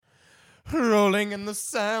rolling and the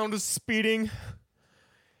sound of speeding.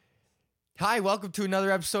 Hi, welcome to another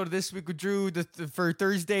episode of This Week with Drew for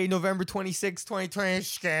Thursday, November 26,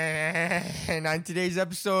 2020. And on today's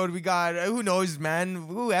episode, we got, who knows, man?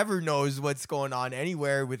 Whoever knows what's going on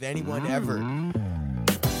anywhere with anyone ever.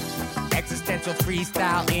 Existential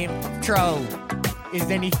freestyle intro. Is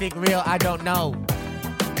anything real? I don't know.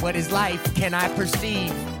 What is life? Can I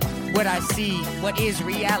perceive what I see? What is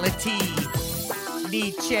reality?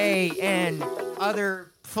 Nietzsche and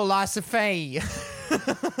other philosophy. What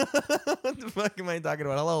the fuck am I talking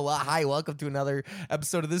about? Hello, hi, welcome to another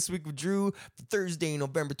episode of This Week with Drew, Thursday,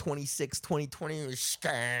 November 26, 2020.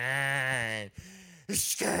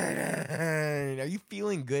 Are you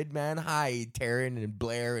feeling good, man? Hi, Taryn and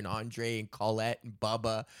Blair and Andre and Colette and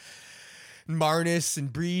Bubba. Marnus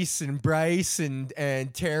and Brees and Bryce and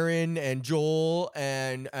Taryn and Joel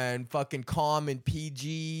and fucking Calm and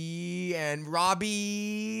PG and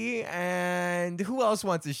Robbie and who else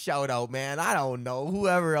wants a shout out, man? I don't know.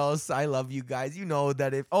 Whoever else. I love you guys. You know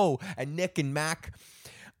that and Nick and Mac.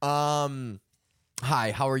 Hi,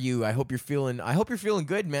 how are you? I hope you're feeling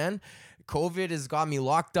good, man. COVID has got me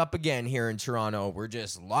locked up again here in Toronto. We're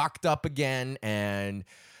just locked up again, and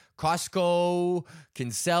Costco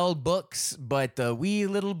can sell books, but the wee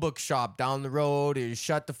little bookshop down the road is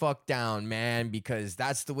shut the fuck down, man, because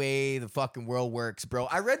that's the way the fucking world works, bro.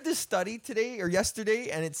 I read this study today or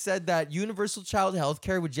yesterday, and it said that universal child health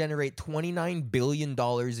care would generate $29 billion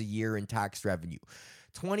a year in tax revenue.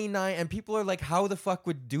 29, and people are like, how does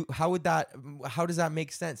that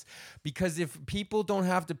make sense? Because if people don't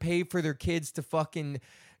have to pay for their kids to fucking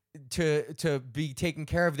to be taken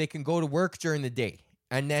care of, they can go to work during the day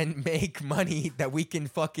and then make money that we can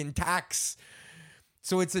fucking tax.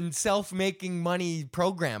 So it's a self-making money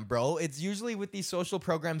program, bro. It's usually with these social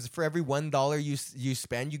programs, for every $1 you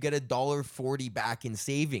spend, you get $1.40 back in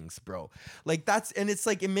savings, bro. Like it's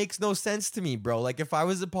like, it makes no sense to me, bro. Like if I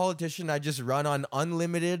was a politician, I'd just run on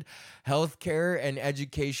unlimited healthcare and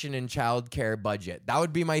education and childcare budget. That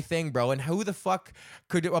would be my thing, bro. And who the fuck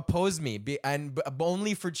could oppose me?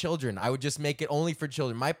 Only for children. I would just make it only for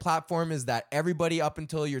children. My platform is that everybody up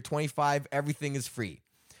until you're 25, everything is free.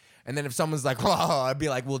 And then if someone's like, oh, I'd be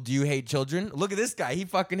like, well, do you hate children? Look at this guy. He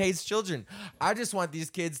fucking hates children. I just want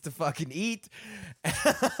these kids to fucking eat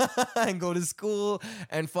and go to school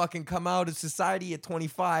and fucking come out of society at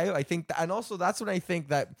 25. I think and also that's when I think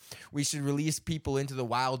that we should release people into the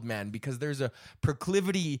wild, man, because there's a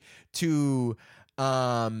proclivity to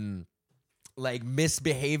like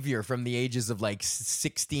misbehavior from the ages of like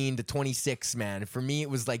 16 to 26, man. For me, it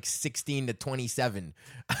was like 16 to 27.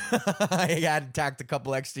 I had tacked a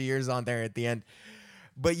couple extra years on there at the end.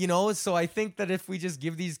 But, so I think that if we just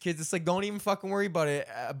give these kids, it's like, don't even fucking worry about it.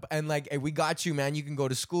 And like, hey, we got you, man. You can go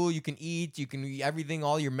to school, you can eat, you can eat everything,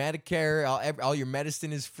 all your Medicare, all your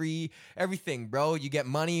medicine is free, everything, bro. You get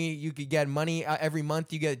money, you could get money every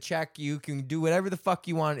month, you get a check, you can do whatever the fuck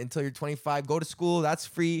you want until you're 25. Go to school, that's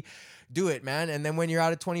free. Do it, man. And then when you're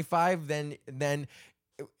out of 25, then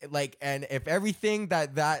like, and if everything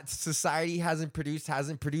that society hasn't produced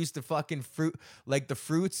the fucking fruit, like the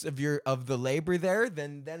fruits of the labor there,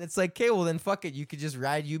 then it's like, okay, well then fuck it, you could just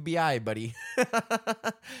ride UBI, buddy.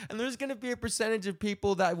 And there's gonna be a percentage of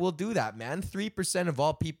people that will do that, man. 3% of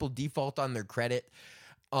all people default on their credit,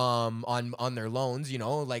 on their loans,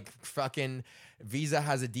 like fucking Visa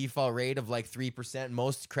has a default rate of like 3%.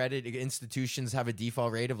 Most credit institutions have a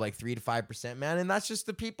default rate of like 3 to 5%, man. And that's just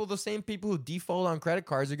the same people who default on credit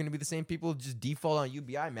cards are going to be the same people who just default on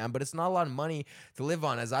UBI, man. But it's not a lot of money to live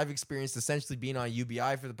on, as I've experienced essentially being on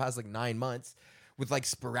UBI for the past like 9 months with like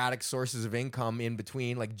sporadic sources of income in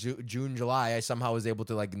between. Like June, July, I somehow was able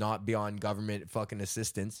to like not be on government fucking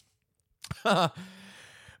assistance.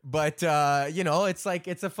 But, it's like,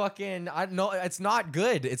 it's a fucking, it's not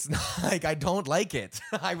good. It's not like, I don't like it.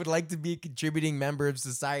 I would like to be a contributing member of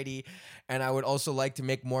society. And I would also like to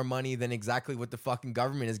make more money than exactly what the fucking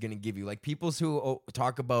government is going to give you. Like people who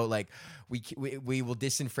talk about like, we will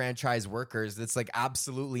disenfranchise workers. That's like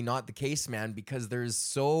absolutely not the case, man, because there's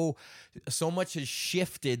so much has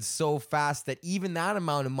shifted so fast that even that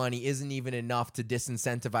amount of money isn't even enough to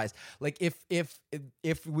disincentivize. Like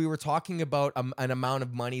if we were talking about an amount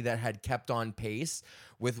of money that had kept on pace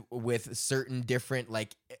with certain different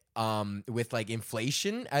like with like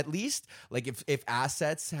inflation, at least. Like if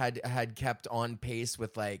assets had kept on pace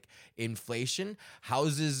with like inflation,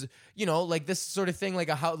 houses, you know, like this sort of thing, like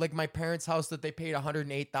a house, like my parents' house that they paid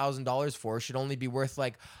 $108,000 for should only be worth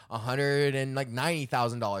like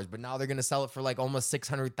 $190,000, but now they're gonna sell it for like almost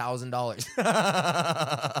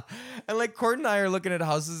 $600,000. And like Cord and I are looking at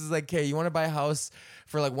houses, is like, okay, you want to buy a house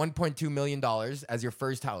for like $1.2 million as your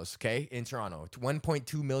first house, okay, in Toronto.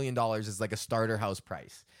 $1.2 million is like a starter house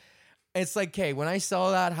price. It's like, okay, when I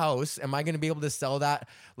sell that house, am I going to be able to sell that?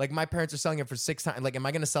 Like my parents are selling it for like, am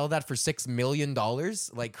I going to sell that for $6 million?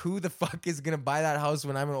 Like who the fuck is going to buy that house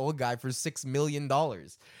when I'm an old guy for $6 million?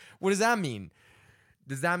 What does that mean?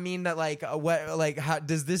 Does that mean that like, what, like, how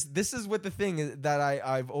does this is what the thing is that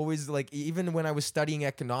I've always like, even when I was studying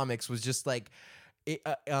economics was just like,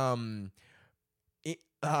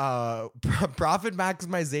 profit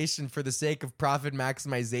maximization for the sake of profit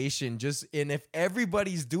maximization. And if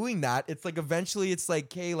everybody's doing that, it's like eventually it's like,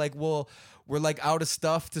 okay, like, well, we're like out of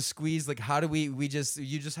stuff to squeeze. Like, how do you just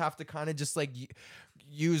have to kind of just like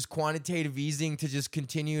use quantitative easing to just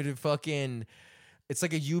continue to fucking, it's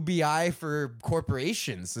like a UBI for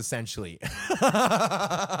corporations, essentially.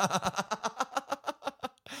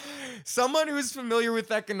 Someone who's familiar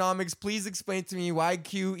with economics, please explain to me why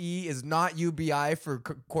QE is not UBI for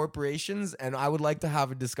corporations, and I would like to have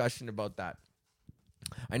a discussion about that.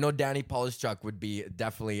 I know Danny Polishchuk would be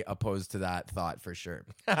definitely opposed to that thought for sure,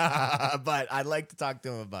 but I'd like to talk to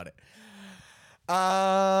him about it.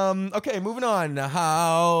 Okay, moving on.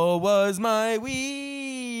 How was my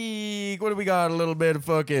week? What do we got? A little bit of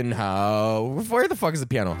fucking how. Where the fuck is the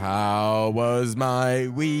piano? How was my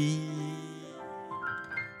week?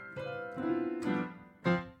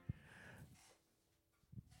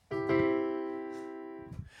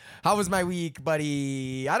 How was my week,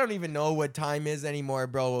 buddy? I don't even know what time is anymore,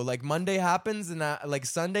 bro. Like Monday happens and like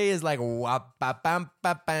Sunday is like wap bam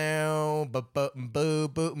bam bam boo boo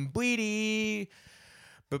boo bweedy.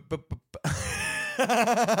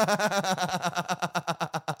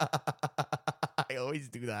 I always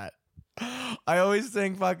do that. I always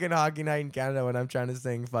sing fucking Hockey Night in Canada when I'm trying to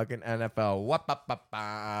sing fucking NFL.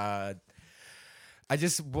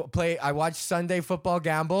 I watch Sunday Football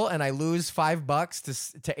Gamble and I lose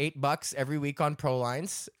 $5 to $8 every week on Pro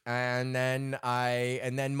Lines. And then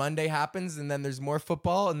Monday happens and then there's more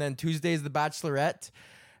football. And then Tuesday is The Bachelorette.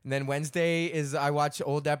 And then Wednesday is I watch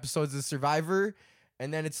old episodes of Survivor.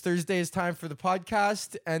 And then it's Thursday is time for the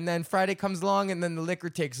podcast. And then Friday comes along and then the liquor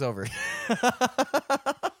takes over.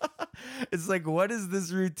 It's like, what is this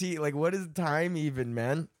routine? Like, what is time even,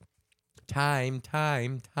 man? Time.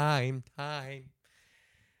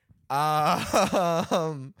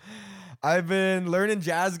 I've been learning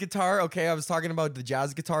jazz guitar. Okay, I was talking about the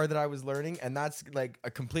jazz guitar that I was learning, and that's like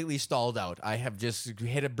a completely stalled out. I have just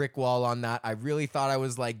hit a brick wall on that. I really thought I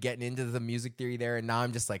was like getting into the music theory there, and now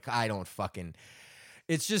I'm just like, I don't fucking.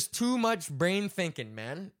 It's just too much brain thinking,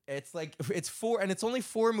 man. It's like it's only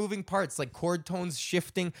 4 moving parts, like chord tones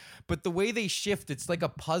shifting, but the way they shift, it's like a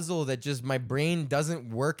puzzle that just my brain doesn't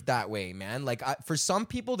work that way, man. Like for some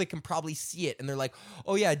people, they can probably see it and they're like,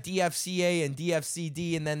 oh yeah, DFCA and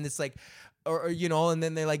DFCD, and then it's like, or you know, and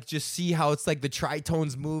then they like just see how it's like the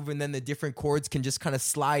tritones move, and then the different chords can just kind of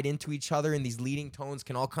slide into each other, and these leading tones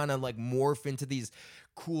can all kind of like morph into these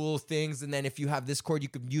cool things. And then if you have this chord, you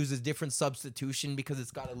could use a different substitution because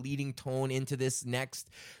it's got a leading tone into this next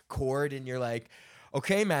chord, and you're like,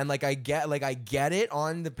 okay, man, like I get it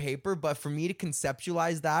on the paper, but for me to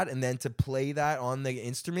conceptualize that and then to play that on the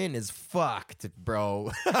instrument is fucked,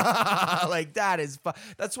 bro. Like that is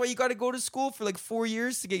that's why you got to go to school for like 4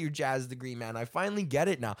 years to get your jazz degree, man. I finally get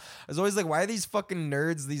it now. I was always like, why are these fucking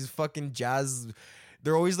nerds, these fucking jazz,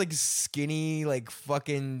 they're always like skinny, like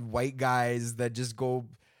fucking white guys that just go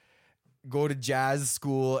to jazz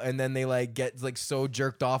school and then they like get like so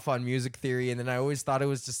jerked off on music theory. And then I always thought it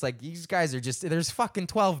was just like, these guys are just, there's fucking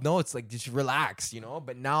 12 notes, like just relax, you know?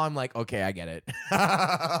 But now I'm like, okay, I get it.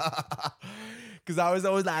 Cause I was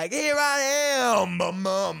always like, here I am,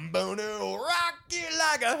 rock you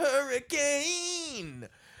like a hurricane,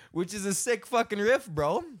 which is a sick fucking riff,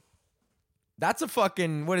 bro. That's a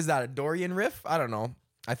fucking, what is that, a Dorian riff? I don't know.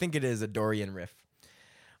 I think it is a Dorian riff.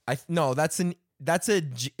 Is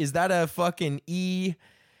that a fucking E?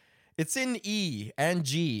 It's in E and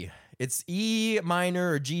G. It's E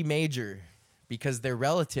minor or G major because they're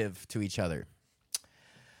relative to each other.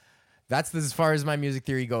 That's as far as my music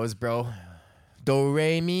theory goes, bro. Do,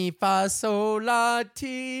 re, mi, fa, sol, la,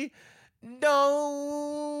 ti, do.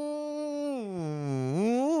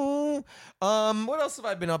 What else have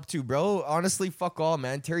I been up to, bro? Honestly, fuck all,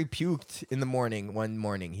 man. Terry puked in the morning. One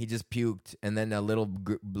morning, he just puked, and then a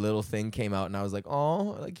little thing came out, and I was like,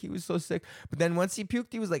 oh, like he was so sick. But then once he puked,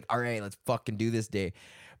 he was like, all right, let's fucking do this day.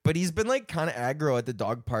 But he's been like kind of aggro at the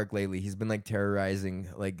dog park lately. He's been like terrorizing.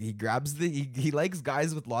 Like he grabs he likes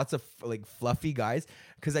guys with lots of like fluffy guys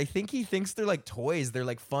because I think he thinks they're like toys. They're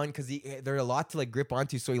like fun because they're a lot to like grip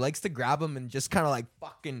onto. So he likes to grab them and just kind of like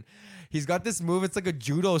fucking. He's got this move. It's like a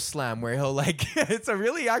judo slam where he'll like. It's a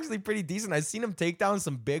really actually pretty decent. I've seen him take down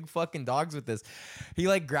some big fucking dogs with this. He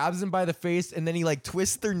like grabs them by the face and then he like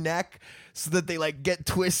twists their neck so that they like get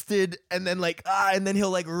twisted and then like and then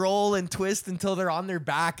he'll like roll and twist until they're on their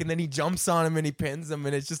back and then he jumps on them and he pins them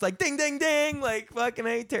and it's just like ding ding ding like fucking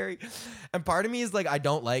hey Terry. And part of me is like I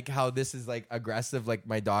don't like how this is like aggressive, like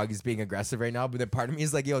my dog is being aggressive right now, but then part of me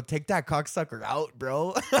is like, yo, take that cocksucker out,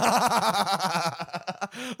 bro.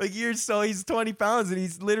 Like he's 20 pounds and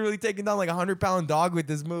he's literally taking down like a 100-pound dog with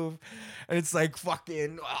this move. And it's like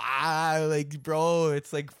fucking like bro,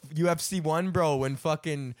 it's like UFC 1, bro, when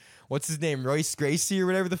fucking what's his name, Royce Gracie or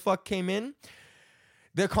whatever the fuck came in.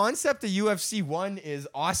 The concept of UFC 1 is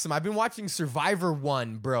awesome. I've been watching Survivor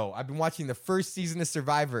 1, bro. I've been watching the first season of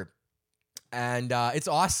Survivor. And it's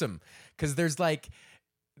awesome because there's like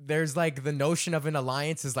the notion of an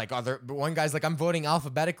alliance is like, one guy's like, I'm voting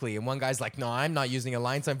alphabetically. And one guy's like, no, I'm not using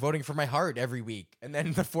alliance. I'm voting for my heart every week. And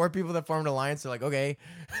then the 4 people that formed an alliance are like, okay.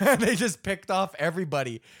 They just picked off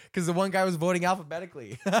everybody because the one guy was voting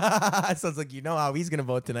alphabetically. So it's like, you know how he's going to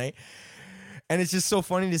vote tonight. And it's just so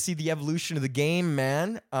funny to see the evolution of the game,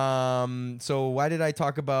 man. So why did I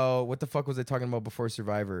talk about, what the fuck was I talking about before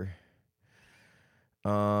Survivor?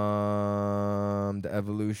 The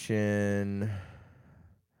evolution.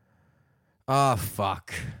 Oh,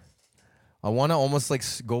 fuck. I want to almost like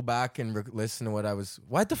go back and listen to what I was.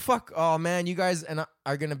 What the fuck? Oh, man, you guys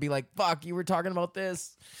are going to be like, fuck, you were talking about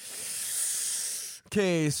this.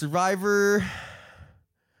 Okay, Survivor.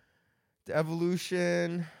 The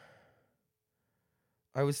evolution.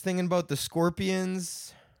 I was thinking about the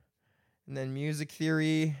Scorpions. And then music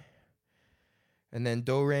theory. And then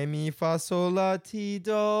do, re, mi, fa, sol, la, ti,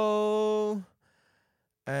 do.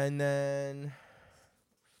 And then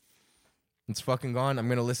it's fucking gone. I'm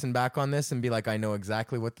going to listen back on this and be like, I know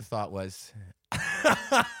exactly what the thought was.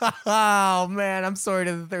 Oh, man. I'm sorry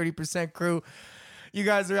to the 30% crew. You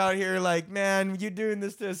guys are out here like, man, you doing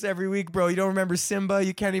this to us every week, bro. You don't remember Simba?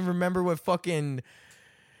 You can't even remember what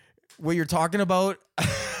you're talking about?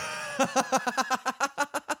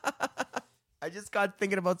 I just got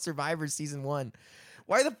thinking about Survivor Season 1.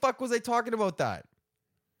 Why the fuck was I talking about that?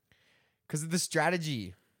 Because of the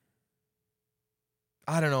strategy.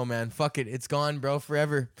 I don't know, man. Fuck it. It's gone, bro,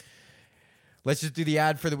 forever. Let's just do the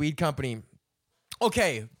ad for the weed company.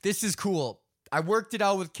 Okay, this is cool. I worked it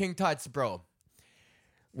out with King Tuts, bro.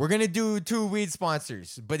 We're going to do 2 weed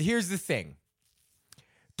sponsors. But here's the thing.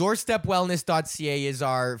 DoorstepWellness.ca is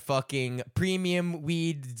our fucking premium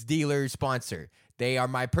weed dealer sponsor. They are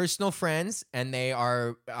my personal friends, and they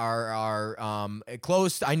are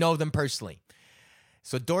close. I know them personally.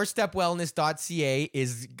 So DoorstepWellness.ca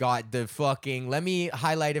is got the fucking, let me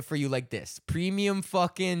highlight it for you like this. Premium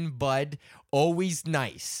fucking bud, always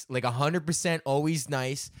nice. Like 100% always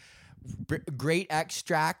nice. Great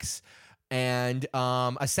extracts. And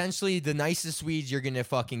essentially the nicest weeds you're going to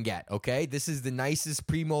fucking get, okay? This is the nicest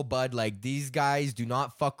primo bud. Like, these guys do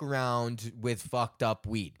not fuck around with fucked up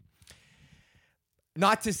weed.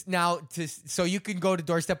 So you can go to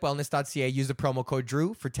doorstepwellness.ca, use the promo code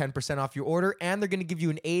Drew for 10% off your order, and they're going to give you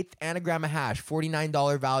an eighth and a gram of hash,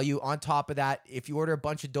 $49 value. On top of that, if you order a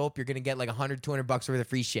bunch of dope, you're going to get like $100, $200 worth of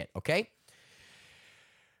free shit, okay?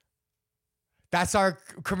 That's our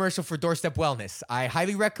commercial for Doorstep Wellness. I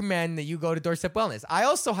highly recommend that you go to Doorstep Wellness. I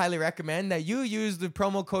also highly recommend that you use the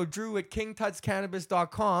promo code Drew at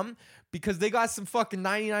kingtutscannabis.com because they got some fucking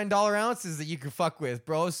 $99 ounces that you can fuck with,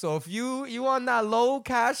 bro. So if you on that low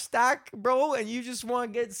cash stack, bro, and you just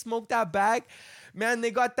want to get smoked that bag, man,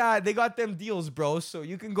 they got them deals, bro. So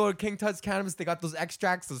you can go to King Tuts Cannabis. They got those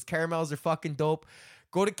extracts. Those caramels are fucking dope.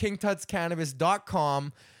 Go to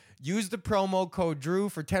kingtutscannabis.com. Use the promo code Drew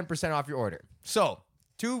for 10% off your order. So,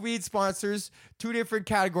 2 weed sponsors, 2 different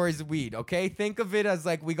categories of weed, okay? Think of it as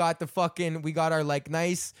like we got our like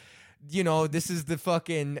nice, this is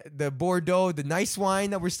the Bordeaux, the nice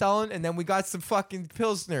wine that we're selling, and then we got some fucking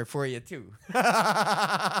Pilsner for you too.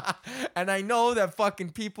 And I know that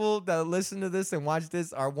fucking people that listen to this and watch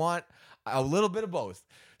this want a little bit of both.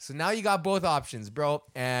 So now you got both options, bro,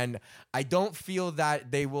 and I don't feel that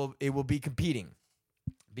it will be competing.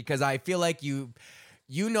 Because I feel like you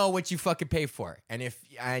know what you fucking pay for. And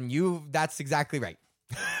that's exactly right.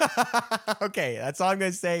 Okay, that's all I'm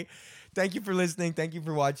gonna say. Thank you for listening. Thank you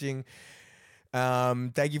for watching.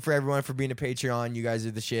 Thank you for everyone for being a Patreon. You guys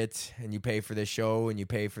are the shit, and you pay for this show, and you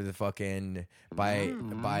pay for the fucking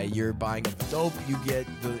by your buying of dope. You get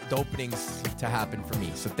the openings to happen for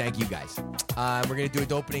me. So thank you guys. We're gonna do a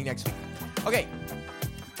opening next week. Okay,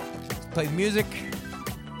 play the music.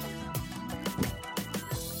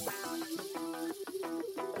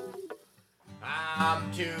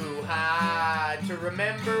 I'm too high to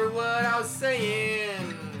remember what I was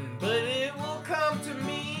saying, but it will come to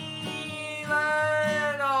me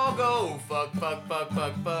and I'll go fuck.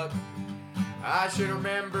 I should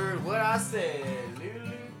remember what I said.